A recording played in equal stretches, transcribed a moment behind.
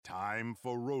Time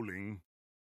for rolling.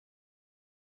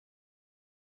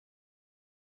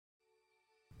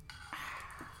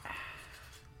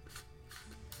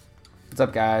 What's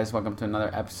up, guys? Welcome to another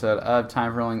episode of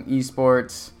Time for Rolling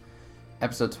Esports,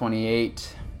 episode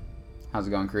 28. How's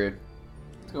it going, Crude?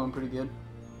 It's going pretty good.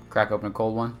 Crack open a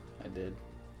cold one? I did.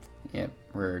 Yep,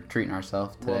 we're treating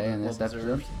ourselves today in this well episode.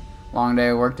 deserved. Long day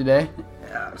of work today.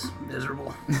 Yeah, it was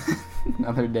miserable.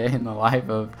 Another day in the life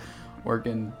of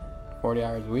working 40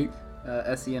 hours a week.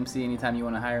 SCMC, anytime you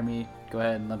want to hire me, go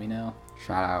ahead and let me know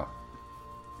Shout out.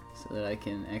 so that I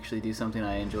can actually do something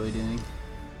I enjoy doing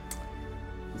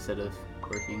instead of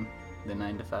working the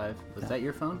 9 to 5. Was that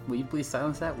your phone? Will you please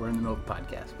silence that? We're in the middle of the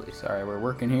podcast, please. Sorry, we're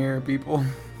working here, people.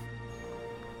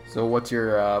 So what's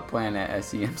your plan at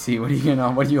SCMC?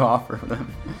 What do you offer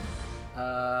them?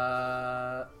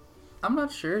 I'm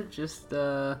not sure. Just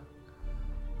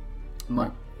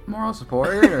Moral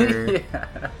support? Or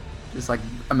yeah. just like,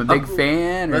 I'm a big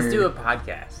fan? Let's or... do a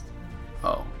podcast.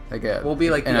 Oh, like a We'll be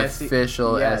like an the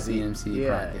official yeah, SCMC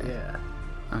podcast. Yeah.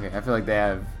 Okay, I feel like they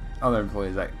have other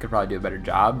employees that could probably do a better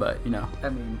job, but I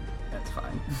mean, that's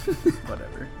fine.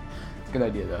 Whatever. It's a good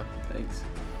idea though. Thanks.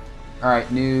 All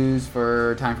right, news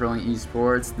for Time for Rolling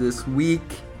Esports this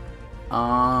week.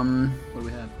 What do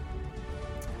we have?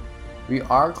 We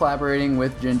are collaborating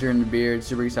with Ginger and the Beard.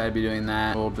 Super excited to be doing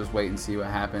that. We'll just wait and see what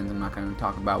happens. I'm not going to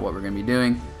talk about what we're going to be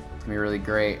doing. It's going to be a really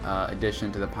great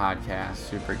addition to the podcast.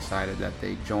 Super excited that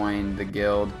they joined the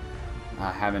guild.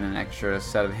 Having an extra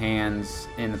set of hands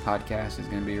in the podcast is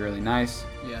going to be really nice.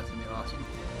 Yeah, it's going to be awesome.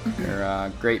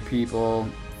 They're great people,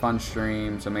 fun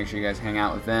stream, so make sure you guys hang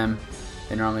out with them.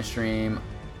 They normally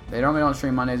don't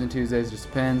stream Mondays and Tuesdays, it just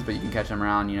depends, but you can catch them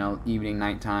around, evening,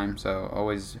 nighttime, so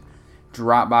always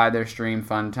drop by their stream,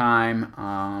 fun time.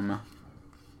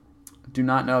 Do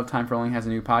not know if Time for Rolling has a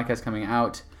new podcast coming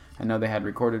out. I know they had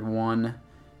recorded one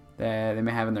that they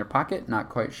may have in their pocket, not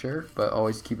quite sure, but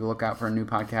always keep a lookout for a new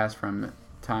podcast from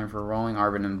Time for Rolling,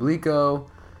 Arvin and Bleeko.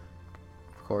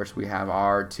 Of course, we have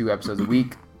our 2 episodes a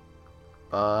week,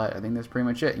 but I think that's pretty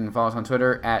much it. You can follow us on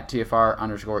Twitter at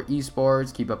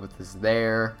TFR_esports. Keep up with us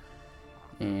there.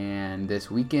 And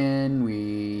this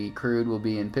weekend, Crude will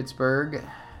be in Pittsburgh.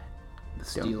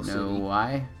 Don't know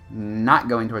why. Not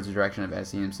going towards the direction of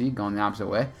SCMC, going the opposite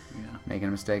way. Yeah. Making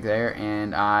a mistake there.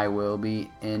 And I will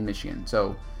be in Michigan.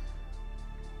 So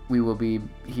we will be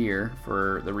here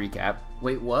for the recap.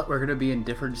 Wait, what? We're going to be in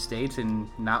different states and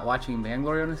not watching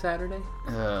Vainglory on a Saturday?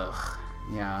 Ugh.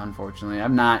 Yeah, unfortunately.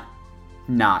 I've not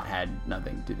had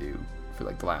nothing to do for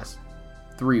like the last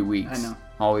 3 weeks. I know.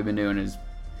 All we've been doing is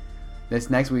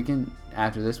this next weekend,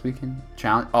 after this weekend,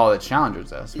 the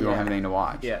Challengers us. We don't have anything to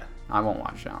watch. Yeah. I won't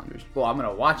watch Challengers. Well, I'm going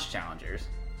to watch Challengers.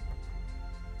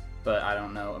 But I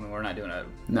don't know. I mean, we're not doing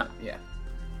No. Yeah.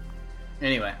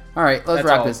 Anyway. All right, let's That's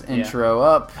wrap all- this intro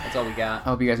up. That's all we got. I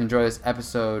hope you guys enjoy this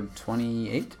episode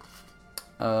 28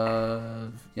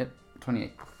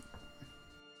 28.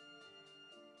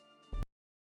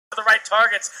 The right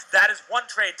targets. That is one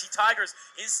trade. T-Tigers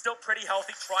is still pretty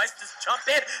healthy. Tries to jump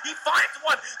in. He finds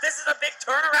one. This is a big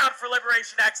turnaround for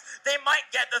Liberation X. They might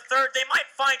get the third. They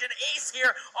might find an ace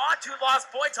here onto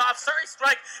Lost Boytov. Surrey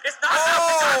Strike is not enough.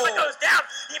 The Godwin goes down.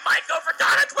 He might go for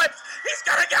Donna Twips. He's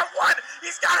going to get one.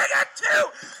 He's going to get two.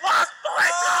 Lost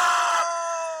Boytov!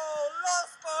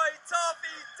 Lost Boytov,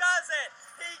 he does it.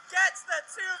 He gets the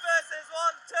 2 versus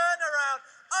 1 turnaround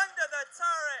under the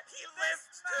turret. He lives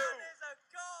This man too. is a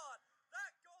god.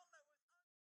 That gauntlet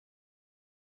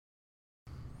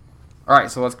was... All right,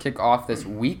 so let's kick off this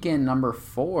weekend number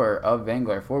 4 of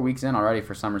Vainglory. 4 weeks in already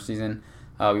for summer season.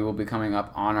 We will be coming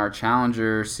up on our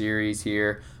Challenger series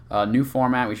here. New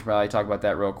format. We should probably talk about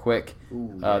that real quick.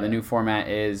 The new format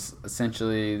is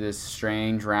essentially this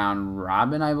strange round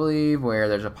robin, I believe, where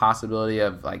there's a possibility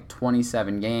of like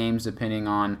 27 games depending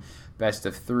on best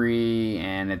of 3,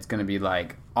 and it's going to be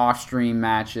like off-stream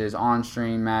matches,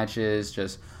 on-stream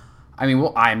matches.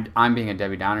 I'm being a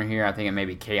Debbie Downer here. I think it may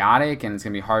be chaotic, and it's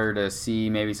going to be harder to see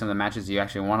maybe some of the matches you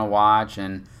actually want to watch,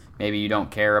 and maybe you don't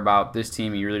care about this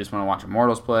team. You really just want to watch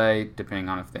Immortals play, depending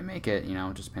on if they make it.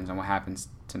 It just depends on what happens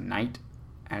tonight.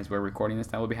 As we're recording this,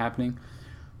 that will be happening.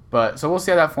 But so we'll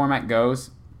see how that format goes,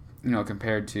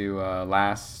 compared to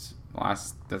last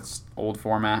that's old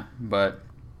format. But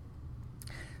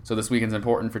so this weekend's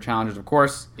important for Challengers, of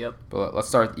course. Yep. But let's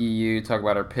start with EU, talk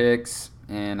about our picks,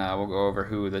 and we'll go over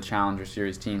who the Challenger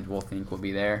Series teams we'll think will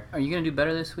be there. Are you going to do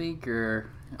better this week, or...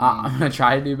 I'm going to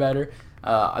try to do better.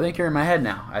 I think you're in my head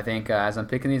now. I think as I'm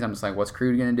picking these, I'm just like, what's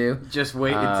Crude going to do? Just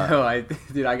wait until I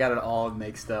got it all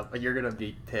mixed up. You're going to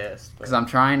be pissed. Because I'm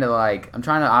trying to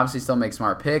obviously still make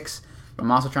smart picks,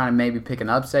 I'm also trying to maybe pick an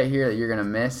upset here that you're going to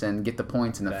miss and get the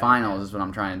points in the finals is what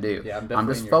I'm trying to do. Yeah, I'm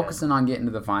just focusing on getting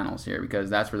to the finals here because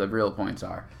that's where the real points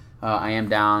are. I am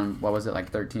down,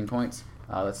 13 points?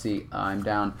 Let's see. I'm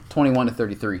down 21 to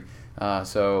 33.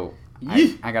 So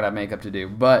I got to make up to do.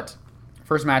 But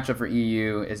first matchup for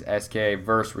EU is SK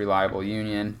versus Reliable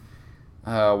Union.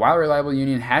 While Reliable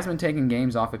Union has been taking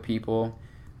games off of people,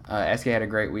 SK had a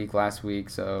great week last week,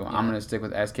 so I'm going to stick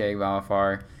with SK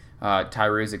Valafar.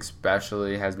 Tyrese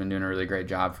especially has been doing a really great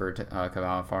job for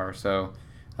Cavalafar, so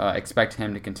expect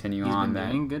him to continue on He's that.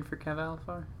 been doing good for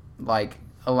Cavalafar? Like,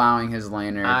 allowing his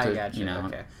laner to, gotcha.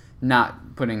 Okay.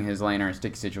 not putting his laner in a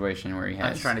sticky situation where he has... I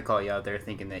was trying to call you out there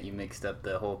thinking that you mixed up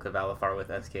the whole Cavalafar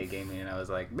with SK Gaming, and I was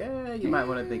like, you might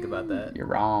want to think about that. You're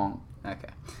wrong. Okay.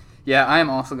 Yeah, I am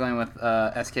also going with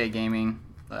SK Gaming.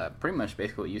 Pretty much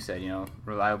basically what you said,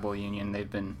 Reliable Union. They've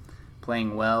been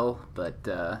playing well, but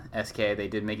SK, they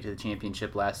did make it to the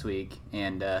championship last week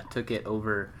and took it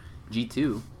over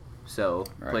G2. So,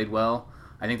 played well.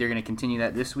 I think they're going to continue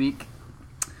that this week.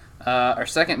 Our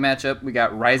second matchup, we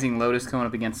got Rising Lotus coming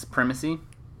up against Supremacy.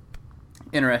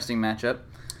 Interesting matchup.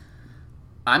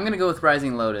 I'm going to go with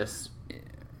Rising Lotus.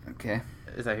 Okay.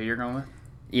 Is that who you're going with?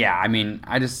 Yeah, I mean,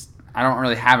 I don't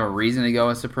really have a reason to go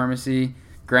with Supremacy.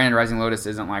 Granted, Rising Lotus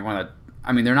isn't like one of the...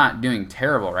 I mean, they're not doing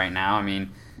terrible right now. I mean,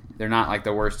 they're not like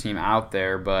the worst team out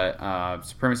there, but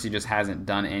Supremacy just hasn't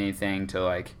done anything to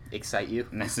like... Excite you?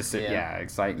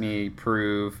 Excite me,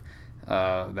 prove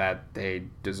that they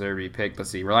deserve to be picked. Let's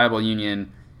see, Reliable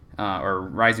Union or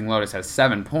Rising Lotus has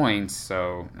 7 points,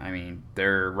 so, I mean,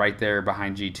 they're right there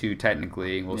behind G2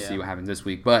 technically. We'll see what happens this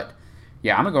week, but...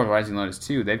 Yeah, I'm going to go with Rising Lotus,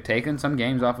 too. They've taken some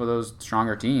games off of those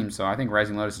stronger teams, so I think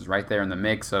Rising Lotus is right there in the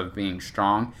mix of being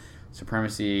strong.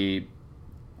 Supremacy,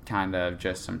 kind of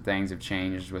just some things have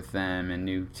changed with them, and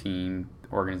new team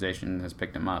organization has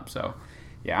picked them up. So,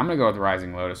 yeah, I'm going to go with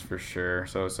Rising Lotus for sure.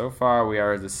 So far we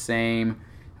are the same.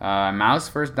 Mouse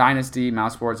versus Dynasty.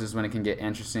 Mouse Sports is when it can get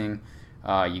interesting.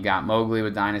 You got Mowgli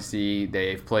with Dynasty.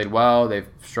 They've played well. They've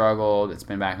struggled. It's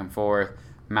been back and forth.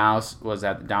 Mouse was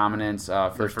at the dominance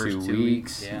first 2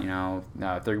 weeks.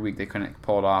 Yeah. Third week they couldn't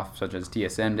pull it off, such as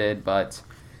TSM did. But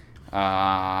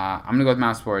I'm going to go with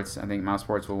Mouse Sports. I think Mouse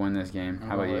Sports will win this game.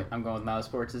 How about you? I'm going with Mouse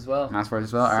Sports as well. Mouse Sports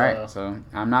as well? All right. So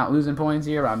I'm not losing points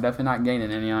here, but I'm definitely not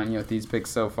gaining any on you with these picks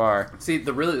so far. See,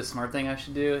 the smart thing I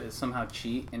should do is somehow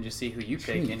cheat and just see who you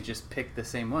pick and just pick the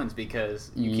same ones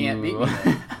because you can't beat me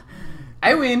then.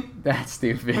 I win. That's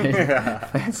stupid.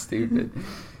 That's stupid.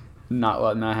 Not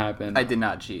letting that happen. I did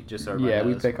not cheat, just so everybody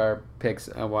knows. We pick our picks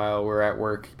while we're at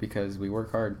work because we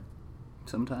work hard.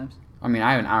 Sometimes. I mean,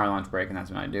 I have an hour lunch break and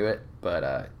that's when I do it,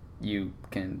 but you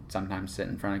can sometimes sit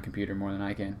in front of a computer more than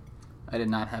I can. I did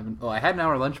not have... I had an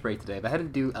hour lunch break today, but I had to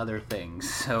do other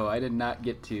things, so I did not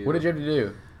get to... What did you have to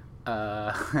do?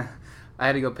 I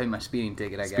had to go pay my speeding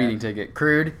ticket, Speeding ticket.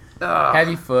 Crude.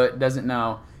 Heavy foot. Doesn't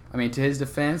know. I mean, to his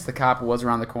defense, the cop was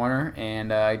around the corner, and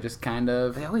just kind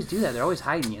of... They always do that. They're always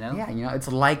hiding, Yeah, it's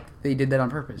like they did that on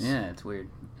purpose. Yeah, it's weird.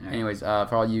 Right. Anyways,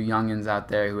 for all you youngins out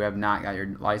there who have not got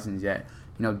your license yet,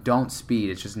 don't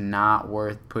speed. It's just not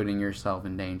worth putting yourself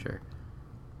in danger.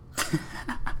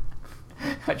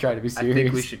 I try to be serious. I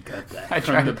think we should cut that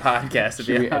from the podcast.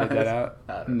 Should we edit that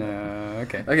out? No.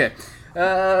 Okay. Okay.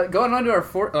 Going on to our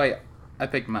fourth... Oh, yeah. I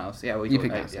picked Mouse. Yeah, you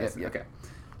picked Mouse. Yes. Okay.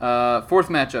 Fourth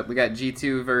matchup, we got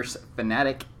G2 versus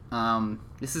Fnatic.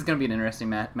 This is going to be an interesting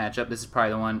matchup. This is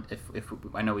probably the one, if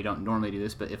I know we don't normally do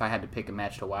this, but if I had to pick a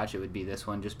match to watch, it would be this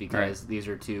one just because these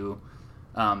are two,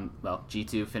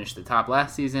 G2 finished the top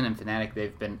last season, and Fnatic,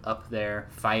 they've been up there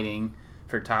fighting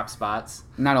for top spots.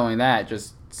 Not only that,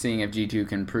 just seeing if G2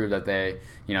 can prove that they,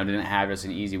 didn't have just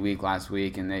an easy week last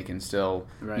week and they can still,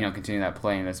 continue that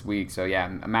play in this week. So,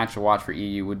 yeah, a match to watch for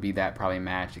EU would be that probably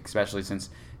match, especially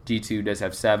since G2 does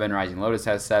have 7, Rising Lotus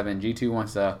has 7. G2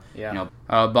 wants to,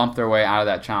 bump their way out of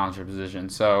that challenger position.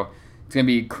 So it's going to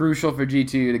be crucial for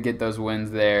G2 to get those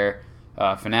wins there.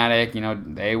 Fnatic,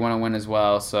 they want to win as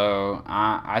well. So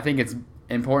I think it's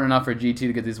important enough for G2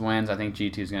 to get these wins. I think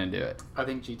G2 is going to do it. I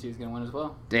think G2 is going to win as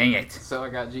well. Dang it. So I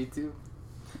got G2.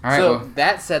 All right, so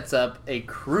that sets up a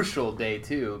crucial day,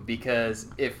 too, because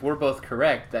if we're both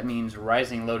correct, that means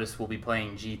Rising Lotus will be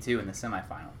playing G2 in the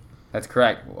semifinal. That's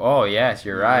correct. Oh, yes,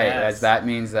 you're right. Yes. That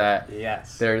means that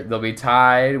they'll be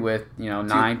tied with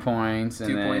 9 points. And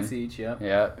 2 then, points each, yep.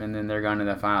 Yep, and then they're going to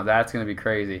the final. That's going to be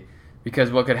crazy.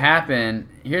 Because what could happen,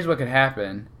 here's what could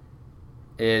happen,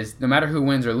 is no matter who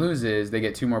wins or loses, they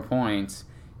get 2 more points.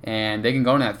 And they can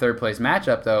go in that third place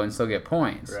matchup, though, and still get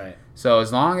points. Right. So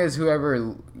as long as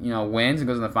whoever wins and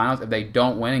goes in the finals, if they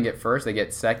don't win and get first, they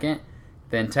get second.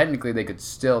 then technically they could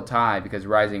still tie because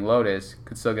Rising Lotus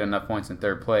could still get enough points in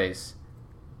third place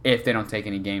if they don't take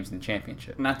any games in the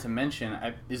championship. Not to mention,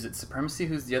 is it Supremacy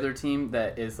who's the other team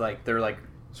that is like, they're like...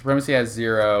 Supremacy has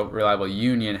 0, Reliable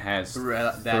Union has 3.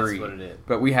 That's what it is.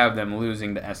 But we have them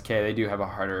losing to SK. They do have a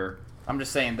harder... I'm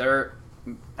just saying, they're...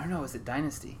 I don't know, is it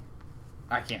Dynasty?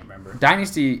 I can't remember.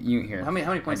 Dynasty, here. How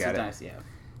many points does Dynasty have?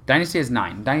 Dynasty has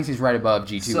 9. Dynasty's right above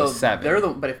G2 with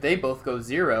 7. But if they both go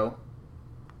 0,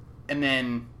 and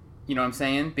then, you know what I'm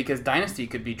saying? Because Dynasty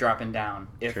could be dropping down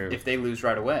if they lose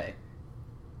right away.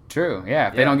 True, yeah.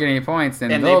 If they don't get any points,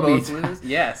 then and they'll they both be... lose?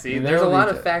 Yeah, see, there's a lot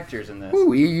of factors in this.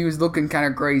 Ooh, EU's looking kind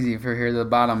of crazy for here, the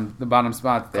bottom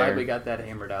spot there. Glad we got that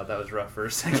hammered out. That was rough for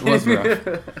a second. It was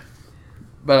rough.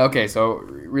 But, okay, so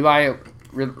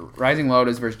Rising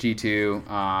Lotus versus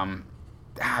G2...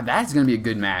 that's going to be a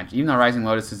good match. Even though Rising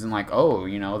Lotus isn't like,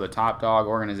 the top dog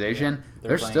organization,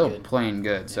 they're still playing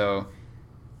good. Yeah. So,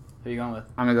 who are you going with?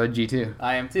 I'm going to go with G2.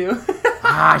 I am too.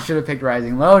 I should have picked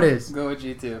Rising Lotus. Go with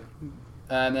G2.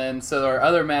 And then, so our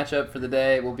other matchup for the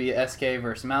day will be SK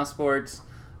versus Mouse Sports.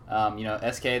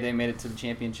 SK, they made it to the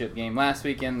championship game last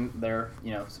weekend. They're,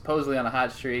 supposedly on a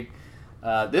hot streak.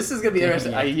 This is going to be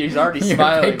interesting. He's already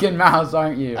smiling. You're picking Mouse,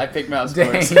 aren't you? I picked Mouse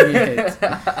Sports.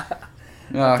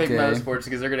 I pick Mouse Sports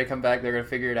because they're going to come back, they're going to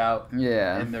figure it out,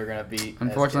 and they're going to beat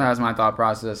Unfortunately, that was my thought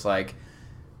process. Like,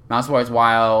 Mouse Sports,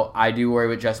 while I do worry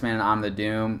with Justman and I'm the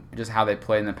Doom, just how they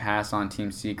played in the past on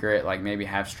Team Secret, like, maybe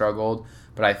have struggled.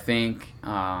 But I think,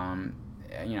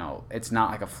 it's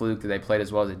not like a fluke that they played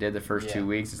as well as they did the first 2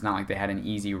 weeks. It's not like they had an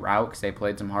easy route because they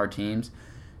played some hard teams.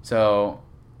 So,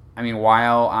 I mean,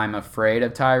 while I'm afraid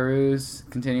of Tyroos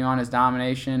continuing on his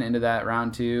domination into that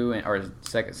round 2 or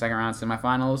second round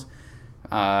semifinals,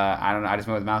 I don't know. I just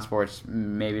went with Mouse Sports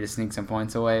maybe to sneak some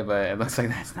points away, but it looks like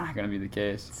that's not going to be the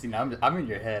case. See, now I'm in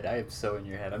your head. I am so in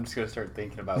your head. I'm just going to start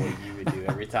thinking about what you would do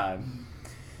every time.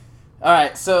 All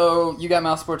right, so you got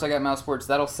Mouse Sports, I got Mouse Sports.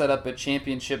 That'll set up a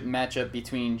championship matchup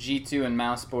between G2 and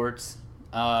Mouse Sports.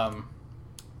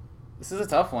 This is a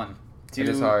tough one. It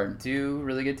is hard. 2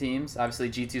 really good teams. Obviously,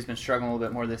 G2's been struggling a little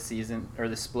bit more this season, or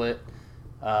this split.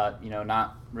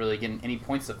 Not really getting any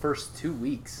points the first 2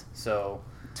 weeks, so...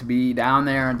 To be down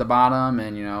there at the bottom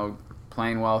and,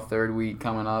 playing well third week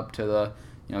coming up to the,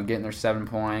 getting their 7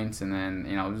 points and then,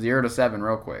 0 to 7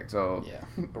 real quick. So yeah,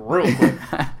 real quick.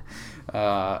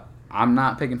 I'm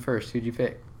not picking first. Who'd you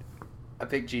pick? I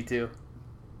picked G2.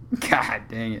 God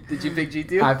dang it. Did you pick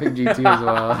G2? I picked G2 as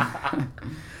well.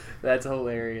 That's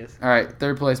hilarious. All right,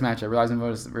 third place matchup, Rising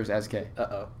versus SK.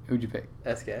 Uh-oh. Who'd you pick?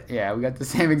 SK. Yeah, we got the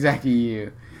same exact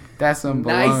EU. That's some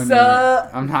baloney.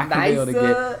 I'm not gonna be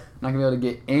able to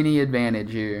get any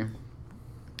advantage here.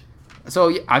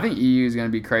 So I think EU is gonna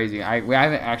be crazy. We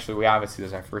obviously this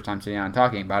is our first time sitting down and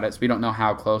talking about it, so we don't know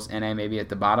how close NA may be at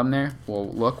the bottom there.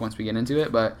 We'll look once we get into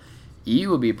it, but EU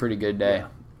will be a pretty good day.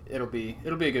 Yeah, it'll be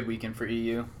a good weekend for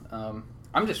EU.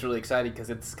 I'm just really excited because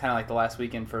it's kind of like the last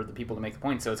weekend for the people to make the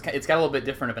points, so it's got a little bit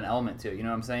different of an element to it. You know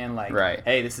what I'm saying? Like, right.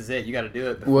 Hey, this is it. You got to do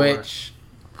it. Before. Which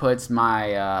puts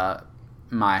my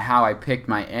how I picked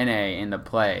my NA into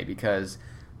play because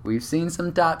we've seen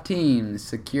some top teams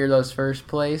secure those first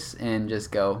place and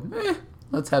just go,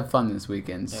 let's have fun this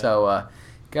weekend. Yeah. So,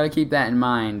 got to keep that in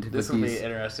mind. This will be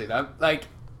interesting. I'm like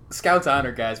Scouts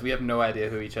Honor guys. We have no idea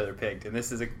who each other picked, and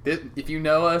this is if you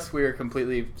know us, we are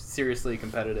completely seriously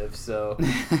competitive. So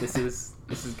this is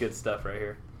good stuff right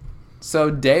here. So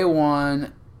day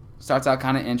 1 starts out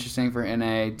kind of interesting for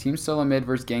NA. Team Solo Mid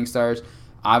versus Gangstars.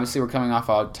 Obviously, we're coming off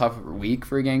a tough week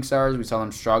for Gangstars. We saw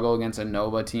them struggle against a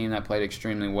Nova team that played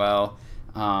extremely well.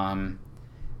 I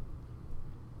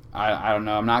don't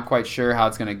know. I'm not quite sure how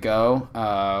it's going to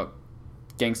go.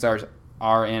 Gangstars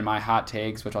are in my hot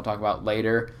takes, which I'll talk about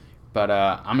later. But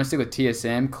I'm going to stick with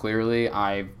TSM. Clearly,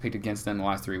 I've picked against them the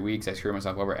last 3 weeks. I screw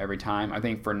myself over every time. I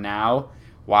think for now,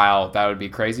 while that would be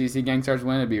crazy to see Gangstars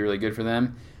win, it'd be really good for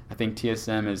them. I think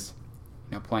TSM is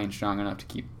playing strong enough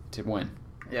to win.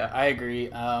 Yeah, I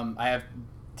agree. I have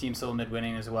Team Soul Mid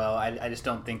winning as well. I just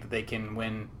don't think that they can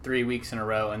win 3 weeks in a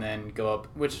row and then go up.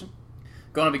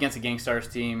 Going up against a Gangstars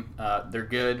team, they're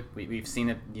good. We've seen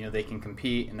it. They can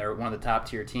compete, and they're one of the top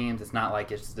tier teams. It's not like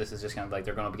this is just kind of like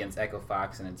they're going up against Echo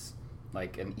Fox and it's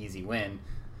like an easy win.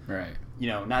 Right.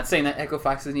 Not saying that Echo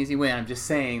Fox is an easy win. I'm just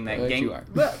saying that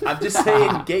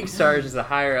Gangstars is a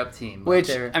higher up team. Which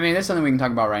that's something we can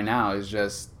talk about right now. Is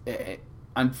just.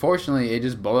 Unfortunately, it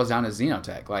just boils down to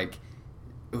Xenotech. Like,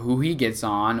 who he gets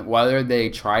on, whether they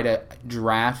try to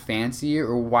draft fancy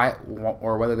or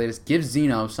whether they just give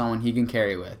Xeno someone he can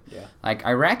carry with. Yeah. Like,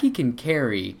 Iraqi can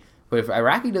carry, but if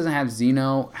Iraqi doesn't have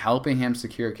Xeno helping him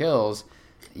secure kills,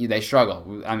 they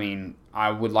struggle. I mean, I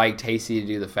would like Tacey to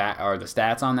do the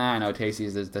stats on that. I know Tacey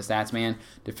is the stats man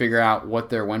to figure out what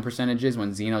their win percentage is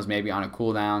when Xeno's maybe on a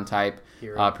cooldown type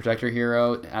protector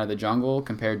hero out of the jungle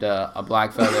compared to a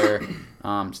Black Feather.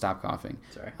 Stop coughing.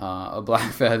 Sorry. A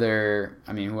Black Feather.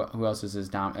 I mean, who else is his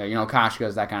down?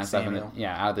 Koshka's that kind of stuff.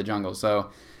 Out of the jungle. So.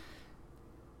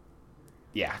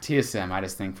 Yeah, TSM, I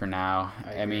just think for now.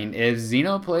 I mean, if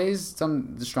Xeno plays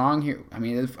some strong here, I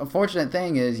mean, the unfortunate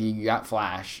thing is you got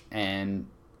Flash and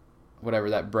whatever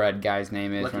that Bread guy's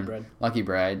name is Lucky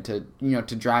Bread to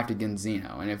draft against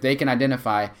Xeno. And if they can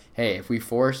identify, hey, if we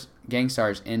force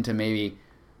Gangstars into maybe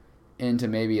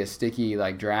a sticky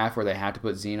like draft where they have to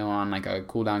put Xeno on like a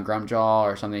cooldown Grumpjaw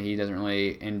or something he doesn't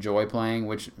really enjoy playing,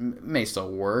 which may still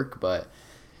work, but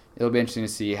it'll be interesting to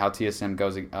see how TSM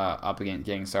goes up against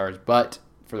Gangstars. But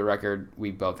for the record,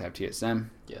 we both have TSM.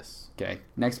 Yes. Okay.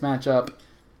 Next matchup.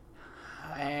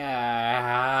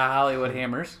 Hollywood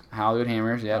Hammers. Hollywood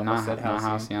Hammers. Yeah, not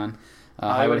Halcyon.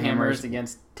 Hollywood Hammers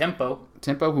against Tempo.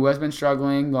 Tempo, who has been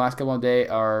struggling the last couple of days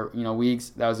or weeks.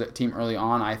 That was a team early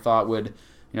on. I thought would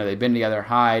they've been together.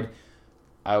 Hyde.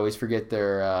 I always forget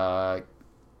their.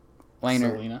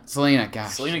 Laner. Selena,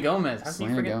 gosh. Selena Gomez.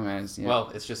 Selena Gomez, yeah. Well,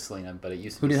 it's just Selena, but it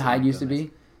used to be. Who did Selena Hyde used Gomez. to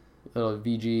be? A little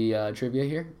VG trivia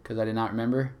here, because I did not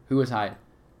remember. Who was Hyde?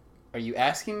 Are you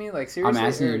asking me, like, seriously? I'm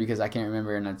asking you because I can't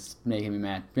remember, and that's making me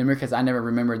mad. Remember, because I never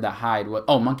remembered that Hyde was...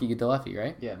 Oh, Monkey Deluffy,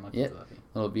 right? Yeah, Monkey Deluffy.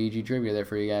 Little VG trivia there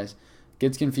for you guys.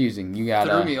 Gets confusing. You got...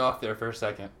 Threw me off there for a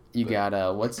second. You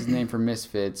got, what's his name from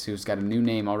Misfits, who's got a new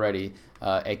name already,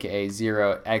 a.k.a.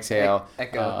 Zero Exhale.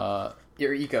 Echo.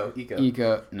 You're Eco.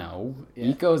 No. Yeah.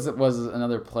 Eco was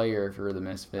another player for the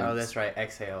Misfits. Oh, that's right.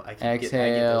 Exhale. I get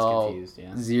those confused.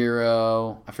 Yeah.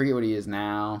 Zero. I forget what he is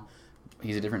now.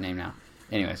 He's a different name now.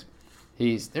 Anyways,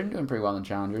 they're doing pretty well in the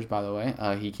Challengers, by the way.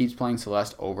 He keeps playing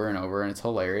Celeste over and over, and it's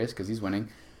hilarious because he's winning.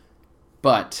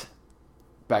 But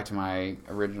back to my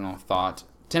original thought.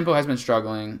 Tempo has been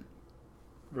struggling.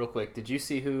 Real quick, did you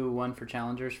see who won for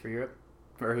Challengers for Europe?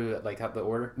 Or who, like, had the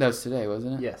order? That was today,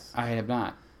 wasn't it? Yes. I have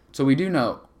not. So we do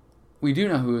know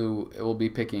who will be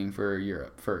picking for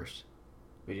Europe first.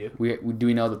 We do. Do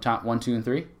we know the top 1, 2, and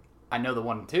 3? I know the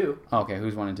 1 and 2. Oh, okay,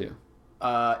 who's 1 and 2?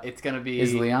 It's gonna be.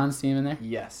 Is Leon's team in there?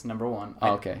 Yes, number 1.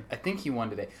 Oh, okay. I think he won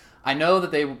today. I know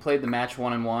that they played the match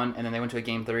 1-1, and then they went to a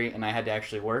game 3, and I had to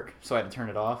actually work, so I had to turn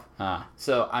it off.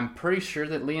 So I'm pretty sure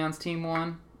that Leon's team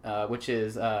won, which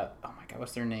is oh my god,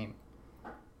 what's their name?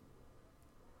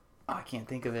 Oh, I can't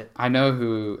think of it. I know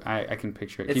who. I can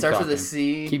picture it. It starts with a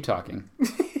C. Keep talking.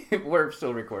 We're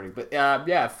still recording, but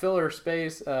yeah, filler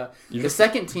space. The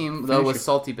second team though was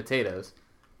Salty Potatoes.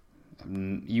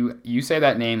 You say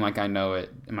that name like I know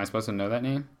it. Am I supposed to know that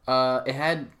name? It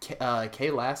had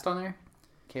K Last on there.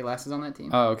 K Last is on that team.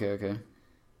 Oh, okay.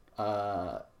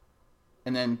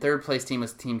 And then third place team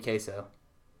was Team Queso.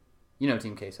 You know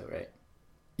Team Queso, right?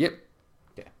 Yep.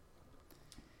 Okay.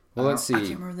 Well, let's see. I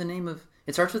can't remember the name of.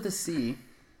 It starts with a C.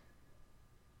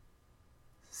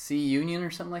 C Union or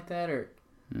something like that, or.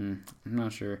 I'm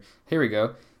not sure. Here we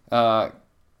go. You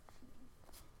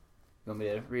want me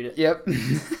to read it? Yep.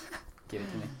 Give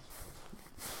it to me.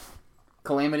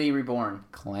 Calamity Reborn.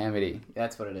 Calamity.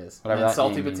 That's what it is. Whatever and that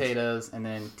Salty means. Potatoes, and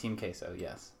then Team Queso,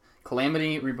 yes.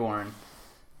 Calamity Reborn.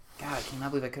 God, I cannot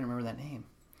believe I couldn't remember that name.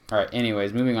 All right,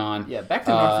 anyways, moving on. Yeah, back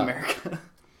to North America.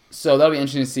 So that'll be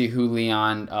interesting to see who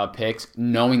Leon picks,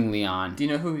 knowing Leon. Do you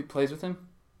know who plays with him?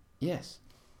 Yes.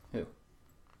 Who?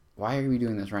 Why are we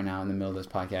doing this right now in the middle of this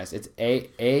podcast? It's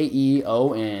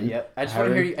Aeon. Yep. I just want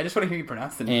to hear you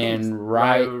pronounce the names. And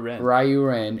Ryu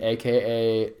Ren,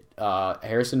 a.k.a.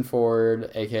 Harrison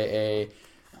Ford, a.k.a.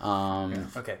 Yeah.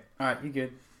 Okay. All right, you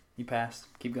good. You passed.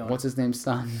 Keep going. What's his name's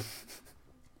son?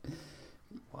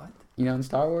 What? You know in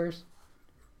Star Wars?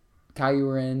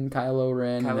 Kylo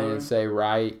Ren, and they say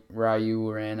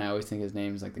Ryu Ren. I always think his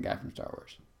name is like the guy from Star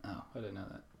Wars. Oh, I didn't know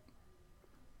that.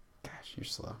 Gosh, you're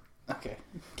slow. Okay.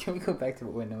 Can we go back to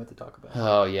what we know what to talk about?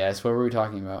 Oh, yes. What were we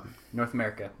talking about? North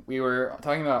America. We were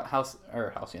talking about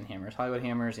Halcyon Hammers, Hollywood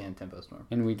Hammers, and Tempo Storm.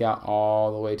 And we got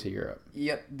all the way to Europe.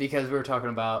 Yep, because we were talking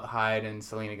about Hyde and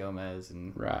Selena Gomez.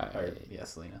 And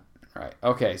Selena. Right.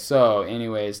 Okay, so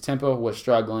anyways, Tempo was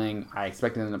struggling. I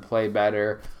expected them to play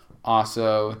better.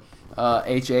 Also,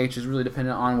 HH is really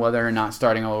dependent on whether or not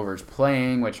Starting All Over is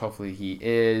playing, which hopefully he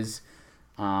is.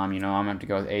 I'm going to have to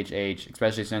go with HH,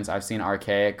 especially since I've seen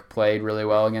Archaic played really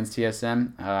well against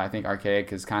TSM. I think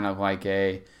Archaic is kind of like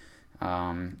a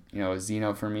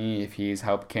Xeno for me. If he's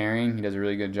help carrying, he does a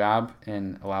really good job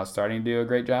and allows Starting to do a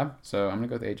great job. So I'm going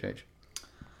to go with HH.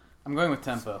 I'm going with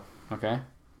Tempo. Okay.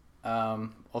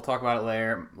 I'll talk about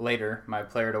it later. My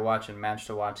player to watch and match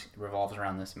to watch revolves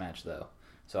around this match, though.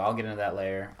 So I'll get into that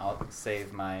later. I'll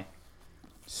save my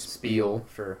spiel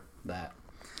for that.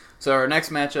 So our next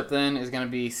matchup then is going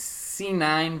to be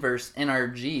C9 versus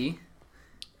NRG.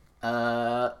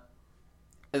 As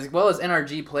well as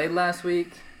NRG played last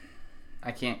week,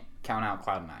 I can't count out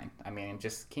Cloud9. I mean,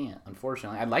 just can't,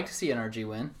 unfortunately. I'd like to see NRG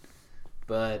win,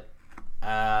 but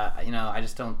I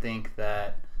just don't think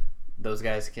that those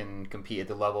guys can compete at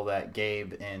the level that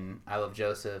Gabe and I Love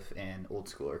Joseph and Old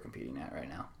School are competing at right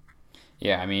now.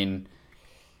 Yeah, I mean,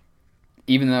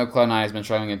 even though Cloud9 has been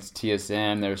struggling against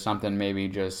TSM, there's something maybe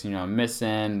just,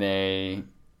 missing. They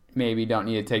maybe don't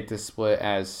need to take this split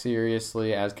as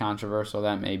seriously, as controversial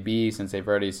that may be, since they've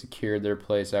already secured their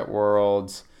place at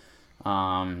Worlds.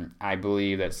 I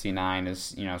believe that C9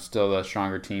 is, still the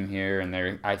stronger team here,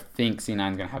 and I think C9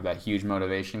 is going to have that huge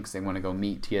motivation because they want to go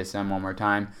meet TSM one more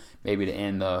time, maybe to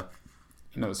end the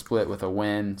split with a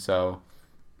win. So,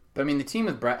 but I mean, the team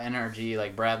with NRG,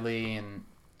 like Bradley and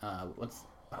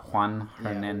Juan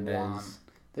Hernandez. Juan.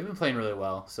 They've been playing really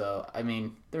well. So I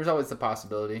mean, there's always the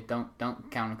possibility. Don't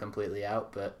count them completely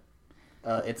out, but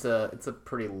it's a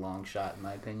pretty long shot in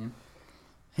my opinion.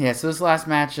 Yeah. So this last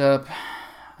matchup.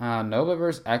 Nova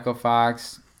versus Echo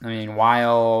Fox. I mean,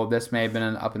 while this may have been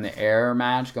an up in the air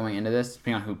match going into this,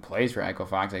 depending on who plays for Echo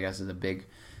Fox, I guess is a big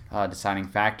deciding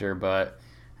factor. But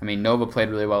I mean, Nova played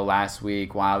really well last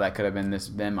week. While that could have been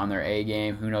them on their A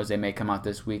game, who knows? They may come out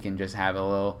this week and just have a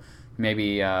little,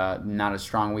 maybe not a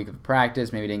strong week of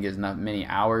practice. Maybe didn't get as many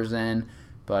hours in.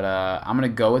 But I'm gonna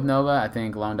go with Nova. I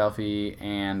think Lone Delphi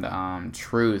and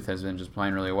Truth has been just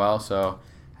playing really well. So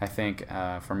I think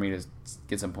for me to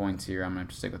get some points here, I'm going to have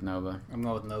to stick with Nova. I'm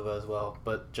going with Nova as well,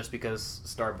 but just because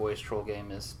Starboy's troll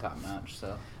game is top notch.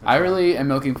 So I really am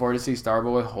looking forward to see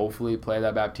Starboy hopefully play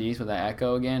that Baptiste with that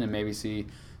Echo again and maybe see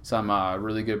some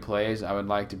really good plays. I would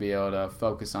like to be able to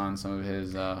focus on some of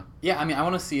his... Yeah, I mean, I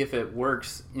want to see if it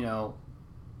works,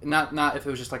 not if it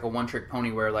was just like a one-trick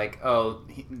pony where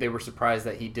they were surprised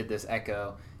that he did this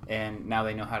Echo and now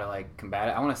they know how to combat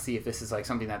it. I want to see if this is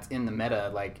something that's in the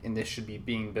meta, and this should be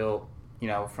being built,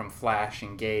 from Flash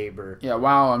and Gabe or. Yeah,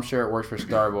 while I'm sure it works for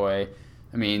Starboy,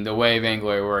 I mean the way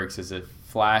Vainglory works is if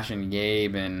Flash and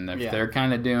Gabe and if they're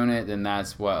kind of doing it, then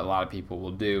that's what a lot of people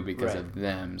will do because of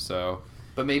them. So.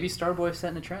 But maybe Starboy's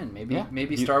setting a trend. Maybe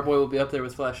Starboy will be up there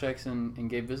with Flash X and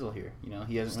Gabe Vizzle here.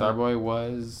 He hasn't. Starboy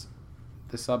was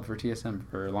the sub for TSM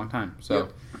for a long time. So.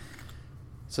 Yep.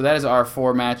 So that is our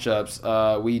 4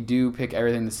 matchups. We do pick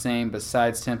everything the same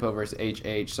besides Tempo versus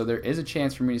HH. So there is a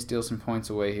chance for me to steal some points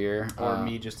away here. Or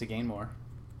me just to gain more.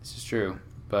 This is true,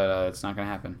 but it's not going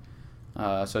to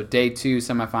happen. So day 2,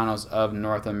 semifinals of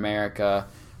North America.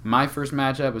 My first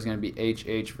matchup is going to be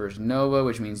HH versus Nova,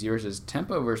 which means yours is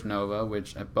Tempo versus Nova,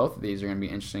 which both of these are going to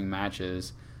be interesting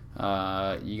matches.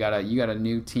 You got a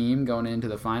new team going into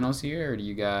the finals here, or do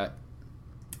you got...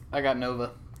 I got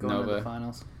Nova going into the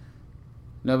finals.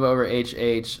 Nova over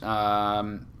HH.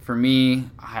 For me,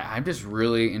 I'm just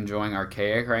really enjoying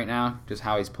Archaic right now, just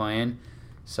how he's playing.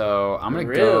 So I'm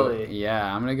gonna go.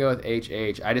 Yeah, I'm gonna go with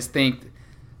HH. I just think,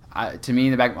 to me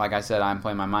in the back, like I said, I'm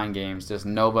playing my mind games. Just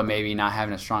Nova maybe not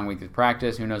having a strong week of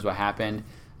practice. Who knows what happened?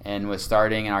 And with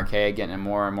starting and Archaic getting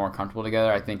more and more comfortable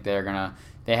together, I think they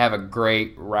have a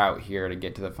great route here to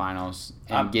get to the finals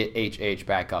and get HH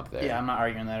back up there. Yeah, I'm not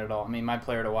arguing that at all. I mean, my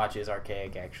player to watch is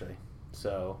Archaic actually.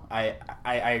 So I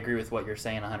agree with what you're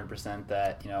saying 100%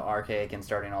 that, Archaic and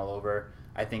starting all over,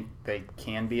 I think they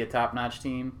can be a top-notch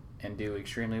team and do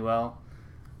extremely well.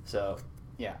 So,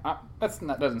 yeah,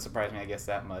 doesn't surprise me, I guess,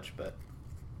 that much. But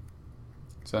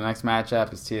so the next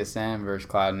matchup is TSM versus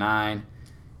Cloud9.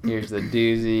 Here's the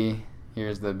doozy.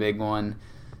 Here's the big one.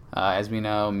 As we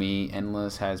know,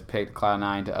 Endless, has picked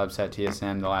Cloud9 to upset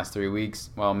TSM the last 3 weeks.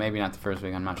 Well, maybe not the first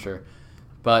week, I'm not sure.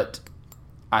 But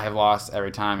I have lost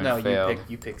every time and failed.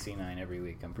 You pick C9 every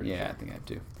week, I'm pretty sure. Yeah, I think I have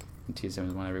to. And TSM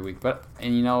has won every week.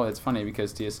 It's funny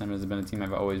because TSM has been a team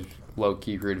I've always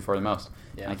low-key rooted for the most.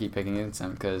 Yeah. And I keep picking against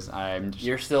them because I'm just...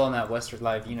 You're still in that Western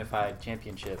Live Unified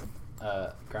Championship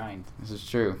grind. This is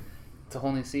true. It's a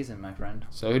whole new season, my friend.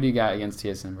 So who do you got against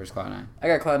TSM versus Cloud9? I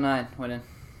got Cloud9 winning.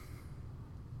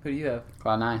 Who do you have?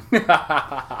 Cloud9.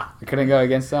 I couldn't go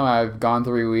against them. I've gone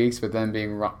 3 weeks with them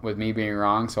with me being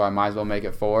wrong, so I might as well make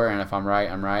it 4. And if I'm right,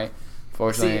 I'm right.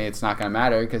 Fortunately, it's not going to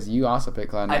matter because you also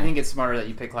picked Cloud9. I think it's smarter that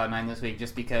you pick Cloud9 this week,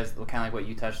 just because, kind of like what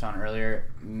you touched on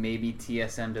earlier. Maybe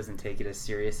TSM doesn't take it as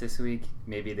serious this week.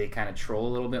 Maybe they kind of troll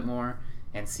a little bit more,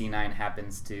 and C9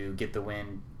 happens to get the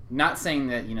win. Not saying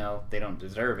that they don't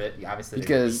deserve it. Obviously,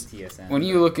 because they beat TSM. When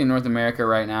you look in North America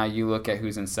right now, you look at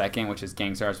who's in second, which is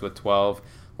Gangstars with 12.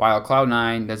 While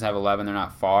Cloud9 does have 11, they're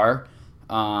not far.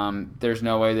 there's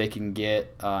no way they can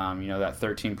get that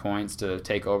 13 points to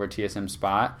take over TSM's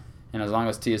spot. And as long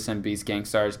as TSM beats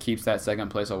Gangstars, keeps that second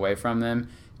place away from them,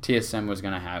 TSM was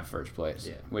going to have first place,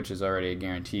 which is already a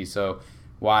guarantee. So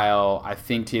while I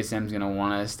think TSM is going to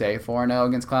want to stay 4-0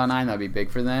 against Cloud9, that would be big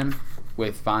for them.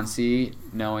 With Fonzie,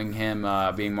 knowing him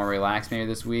being more relaxed maybe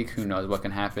this week, who knows what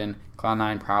can happen.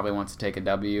 Cloud9 probably wants to take a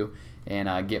W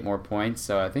and get more points.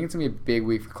 So I think it's going to be a big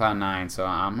week for Cloud9. So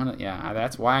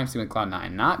that's why I'm sticking with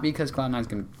Cloud9. Not because Cloud9 is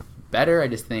going to be better. I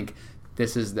just think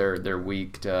this is their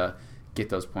week to get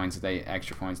those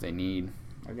extra points they need.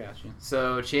 I got you.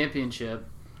 So championship.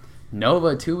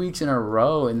 Nova 2 weeks in a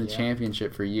row in the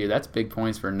championship for you. That's big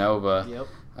points for Nova. Yep.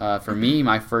 For me,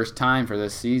 my first time for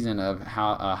this season of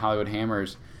Hollywood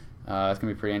Hammers. It's going to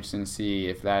be pretty interesting to see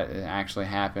if that actually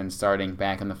happens starting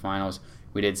back in the finals.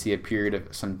 We did see a period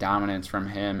of some dominance from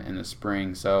him in the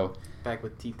spring. So back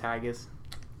with T-Tigers.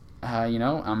 I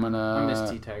miss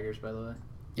T-Tigers, by the way.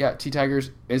 Yeah,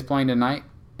 T-Tigers is playing tonight,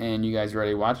 and you guys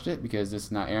already watched it because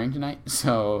it's not airing tonight.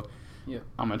 So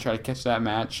I'm going to try to catch that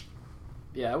match.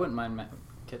 Yeah, I wouldn't mind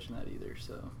catching that either,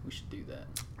 so we should do that.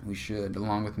 We should,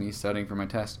 along with me studying for my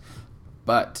test.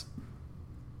 But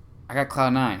I got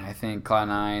Cloud9. I think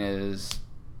Cloud9 is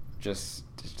just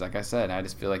like I said, I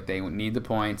just feel like they need the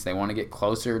points. They want to get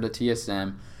closer to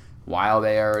TSM. While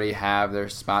they already have their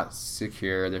spots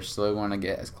secure, they still want to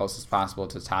get as close as possible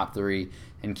to top 3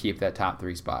 and keep that top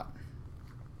 3 spot.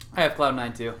 I have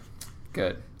Cloud9 too.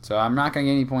 Good. So I'm not going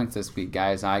to get any points this week,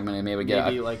 guys. I'm going to maybe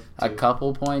get a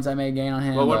couple points I may gain on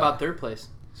him. Well, what about third place?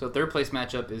 So third place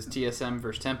matchup is TSM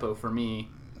versus Tempo for me.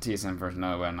 TSM versus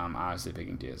Nova, and I'm obviously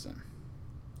picking TSM.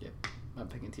 Yep, I'm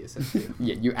picking TSM too.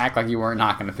 Yeah, you act like you were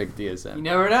not going to pick TSM. You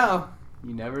never know.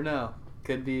 You never know.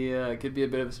 Could be a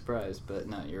bit of a surprise, but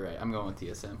no, you're right. I'm going with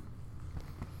TSM.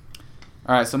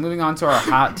 All right, so moving on to our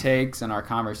hot takes and our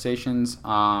conversations.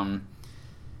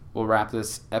 We'll wrap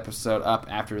this episode up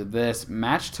after this.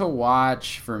 Match to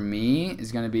watch for me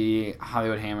is going to be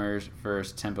Hollywood Hammers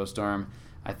versus Tempo Storm.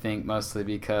 I think mostly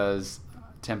because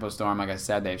Tempo Storm, like I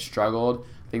said, they've struggled.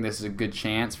 I think this is a good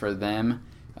chance for them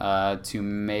to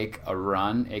make a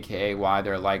run, a.k.a. why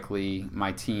they're likely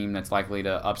my team that's likely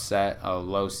to upset a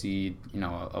low seed,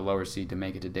 a lower seed to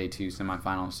make it to day 2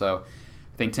 semifinals. So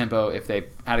I think Tempo, if they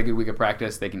had a good week of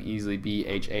practice, they can easily beat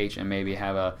HH and maybe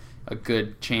have a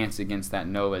good chance against that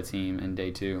Nova team in day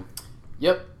 2.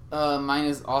 Yep. Mine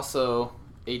is also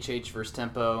HH versus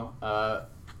Tempo.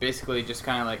 Basically, just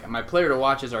kind of like my player to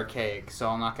watch is Archaic, so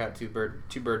I'll knock out two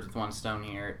birds with one stone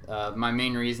here. My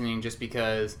main reasoning, just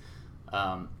because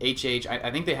HH,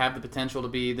 I think they have the potential to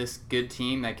be this good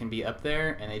team that can be up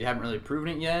there, and they haven't really proven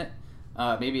it yet.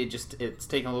 Maybe it's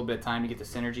taken a little bit of time to get the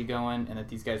synergy going, and that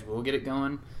these guys will get it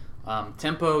going.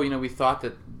 Tempo, we thought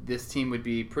that this team would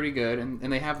be pretty good,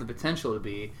 and they have the potential to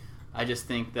be. I just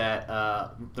think that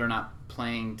they're not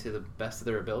playing to the best of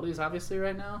their abilities, obviously,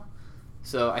 right now.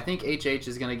 So I think HH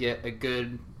is going to get a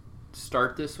good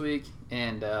start this week,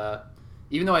 and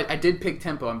even though I did pick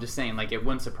Tempo, I'm just saying, it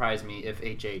wouldn't surprise me if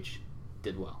HH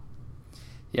did well.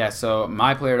 Yeah, so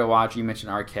my player to watch, you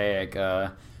mentioned Archaic.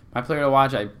 My player to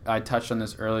watch, I touched on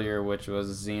this earlier, which was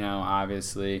Zeno,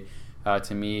 obviously.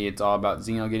 To me, it's all about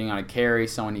Zeno getting on a carry,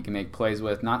 someone he can make plays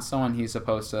with, not someone he's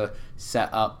supposed to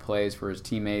set up plays for his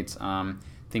teammates. I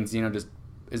think Zeno just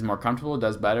is more comfortable,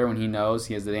 does better when he knows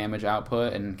he has the damage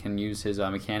output and can use his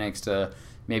mechanics to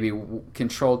maybe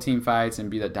control team fights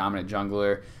and be the dominant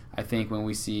jungler. I think when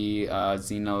we see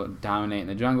Zeno dominate in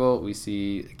the jungle, we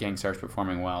see Gangstars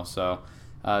performing well. So,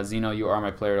 Zeno, you are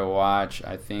my player to watch.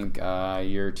 I think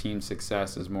your team's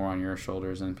success is more on your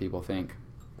shoulders than people think.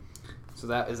 So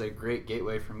that is a great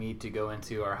gateway for me to go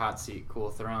into our hot seat,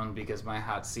 Cool Throne, because my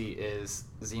hot seat is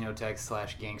Xenotech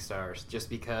 / Gangstars. Just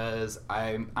because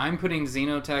I'm putting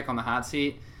Xenotech on the hot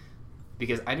seat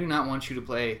because I do not want you to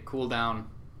play cooldown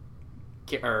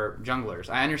or junglers.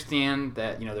 I understand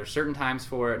that there's certain times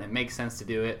for it and it makes sense to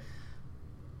do it.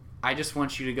 I just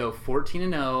want you to go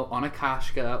 14-0 on a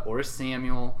Kashka or a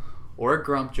Samuel or a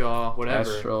Grumpjaw,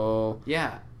 whatever. Kestrel.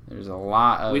 Yeah. There's a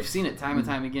lot of... We've seen it time and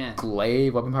time again.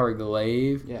 Glaive, weapon power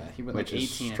Glaive. Yeah, he went which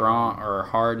 18 is strong or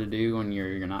hard to do when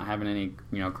you're not having any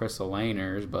crystal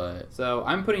laners, but... So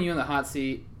I'm putting you in the hot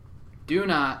seat. Do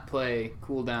not play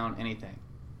cooldown anything.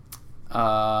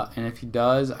 And if he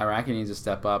does, Iraqi needs to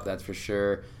step up, that's for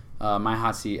sure. My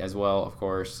hot seat as well, of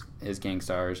course, is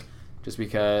Gangstars. Just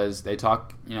because they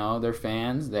talk, they're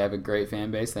fans. They have a great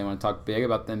fan base. They want to talk big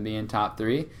about them being top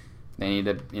 3. They need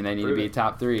to be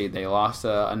top 3. They lost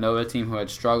a Nova team who had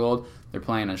struggled. They're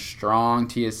playing a strong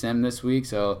TSM this week,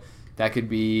 so that could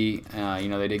be,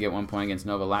 they did get 1 point against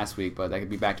Nova last week, but that could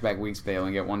be back-to-back weeks. They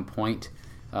only get 1 point.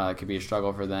 It could be a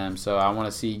struggle for them. So I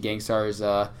want to see Gangstars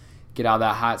get out of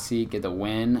that hot seat, get the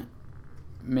win.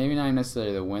 Maybe not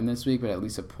necessarily the win this week, but at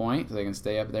least a point so they can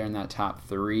stay up there in that top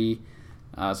 3.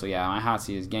 So yeah, my hot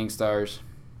seat is Gangstars.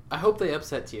 I hope they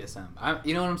upset TSM.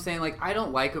 You know what I'm saying? Like, I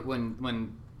don't like it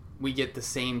when we get the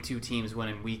same 2 teams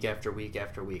winning week after week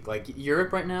after week. Like,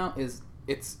 Europe right now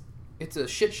it's a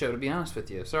shit show, to be honest with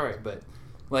you. Sorry, but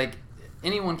like,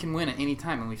 anyone can win at any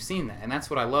time, and we've seen that, and that's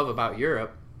what I love about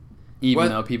Europe. Even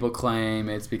though people claim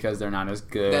it's because they're not as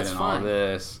good and all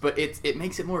this. But it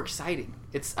makes it more exciting.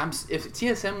 If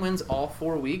TSM wins all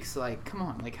 4 weeks, like, come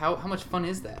on. Like, how much fun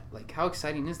is that? Like, how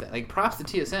exciting is that? Like, props to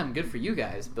TSM. Good for you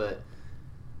guys, but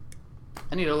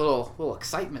I need a little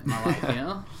excitement in my life, you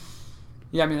know?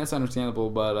 Yeah, I mean, that's understandable,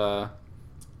 but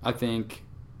I think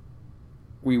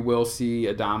we will see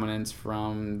a dominance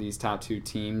from these top 2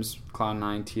 teams,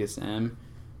 Cloud9, TSM.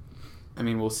 I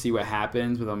mean, we'll see what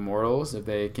happens with Immortals if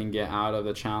they can get out of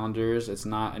the challengers. It's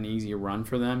not an easy run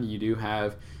for them. You do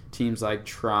have teams like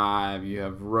Tribe, you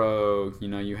have Rogue,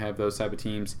 you have those type of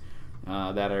teams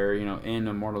that are, in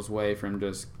Immortals' way from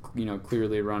just,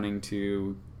 clearly running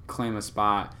to claim a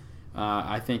spot.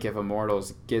 I think if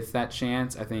Immortals gets that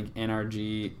chance, I think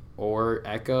NRG or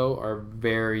Echo are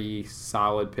very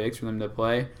solid picks for them to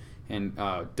play and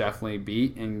definitely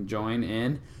beat and join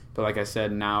in. But like I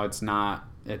said, now it's not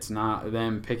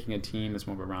them picking a team. It's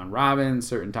more of a round robin.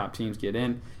 Certain top teams get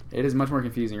in. It is much more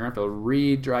confusing. You're going to have to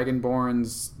read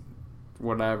Dragonborn's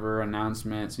whatever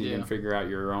announcement so you can figure out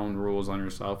your own rules on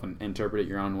yourself and interpret it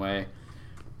your own way.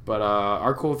 But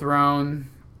our Cool Throne,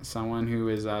 someone who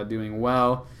is doing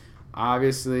well.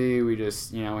 Obviously, we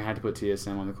just, we had to put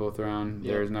TSM on the Cool Throne.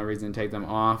 Yep. There's no reason to take them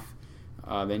off.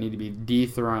 They need to be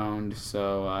dethroned.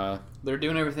 So they're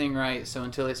doing everything right, so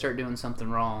until they start doing something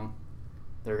wrong,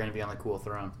 they're going to be on the Cool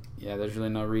Throne. Yeah, there's really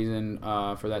no reason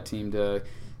for that team to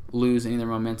lose any of their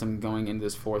momentum going into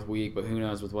this 4th week, but who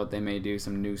knows with what they may do,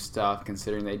 some new stuff,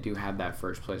 considering they do have that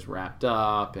first place wrapped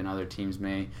up, and other teams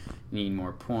may need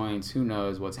more points. Who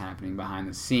knows what's happening behind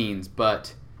the scenes,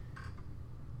 but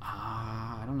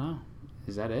I don't know.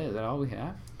 Is that it? Is that all we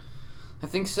have? I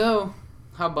think so.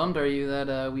 How bummed are you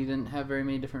that we didn't have very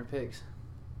many different picks?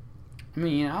 I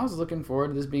mean, I was looking forward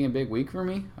to this being a big week for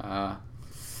me.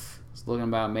 Looking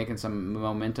about making some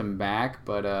momentum back,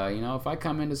 but if I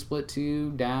come into split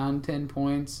 2 down 10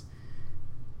 points,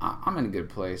 I'm in a good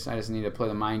place. I just need to play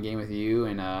the mind game with you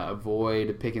and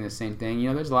avoid picking the same thing.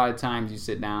 There's a lot of times you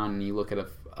sit down and you look at a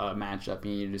matchup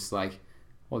and you're just like,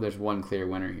 well, there's one clear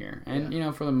winner here,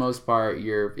 and for the most part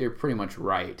you're pretty much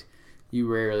right.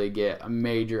 You rarely get a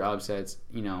major upsets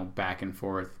back and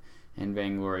forth in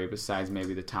Vainglory besides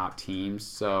maybe the top teams.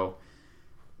 So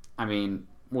I mean,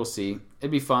 we'll see.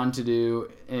 It'd be fun to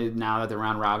do. Now that the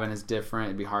round robin is different,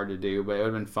 it'd be hard to do, but it would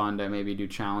have been fun to maybe do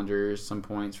challengers, some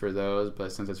points for those.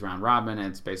 But since it's round robin,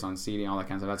 it's based on seeding, all that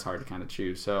kind of stuff. That's hard to kind of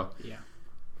choose. So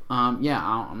I'm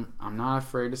not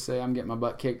afraid to say I'm getting my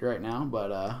butt kicked right now,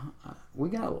 but we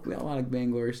got a lot of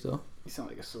Vainglory still. You sound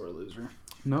like a sore loser.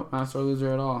 Nope, not a sore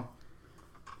loser at all.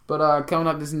 But coming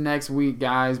up this next week,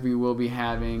 guys, we will be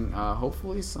having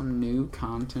hopefully some new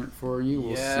content for you.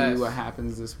 We'll see what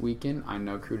happens this weekend. I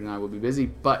know Crude and I will be busy,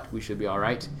 but we should be all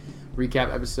right.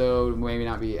 Recap episode maybe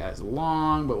not be as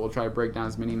long, but we'll try to break down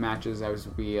as many matches as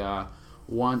we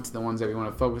want. The ones that we want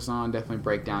to focus on, definitely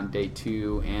break down day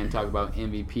 2 and talk about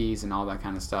MVPs and all that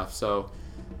kind of stuff. So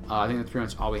I think that's pretty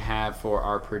much all we have for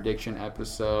our prediction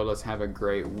episode. Let's have a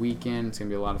great weekend. It's going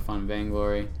to be a lot of fun in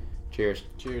Vainglory. Cheers.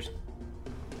 Cheers.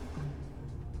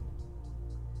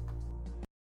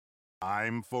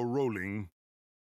 Time for rolling.